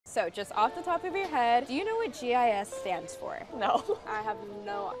So just off the top of your head, do you know what GIS stands for? No. I have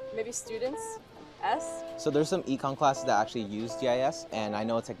no, maybe students? S? So there's some econ classes that actually use GIS, and I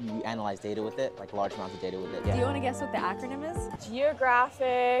know it's like you analyze data with it, like large amounts of data with it. Do you want to guess what the acronym is?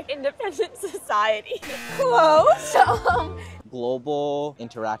 Geographic Independent Society. Close! Global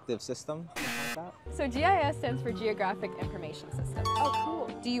Interactive System, something like that. So GIS stands for Geographic Information Systems. Oh,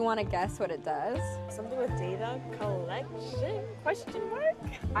 cool. Do you want to guess what it does? Something with data collection? Question mark?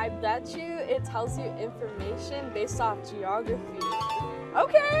 I bet you it tells you information based off geography.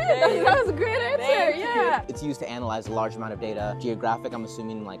 Okay, that was a great answer, yeah. It's used to analyze a large amount of data. Geographic, I'm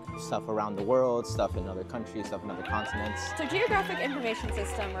assuming like stuff around the world, stuff in other countries, stuff in other continents. So Geographic Information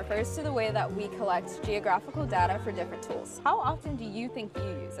System refers to the way that we collect geographical data for different tools. How often do you think you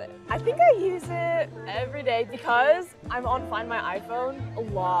use it? I think I use it every day because I'm on Find My iPhone a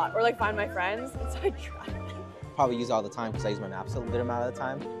lot, or like Find My Friends, and so I try it. Probably use it all the time because I use my maps a good amount of the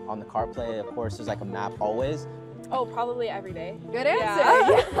time. On the CarPlay, of course, there's like a map always. Oh, probably every day. Good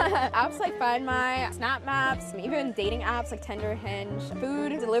answer. Yeah. Apps like Find My, Snap Maps, even dating apps like Tinder, Hinge,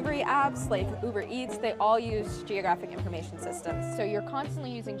 food delivery apps like Uber Eats, they all use Geographic Information Systems. So you're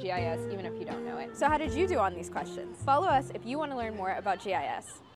constantly using GIS even if you don't know it. So how did you do on these questions? Follow us if you want to learn more about GIS.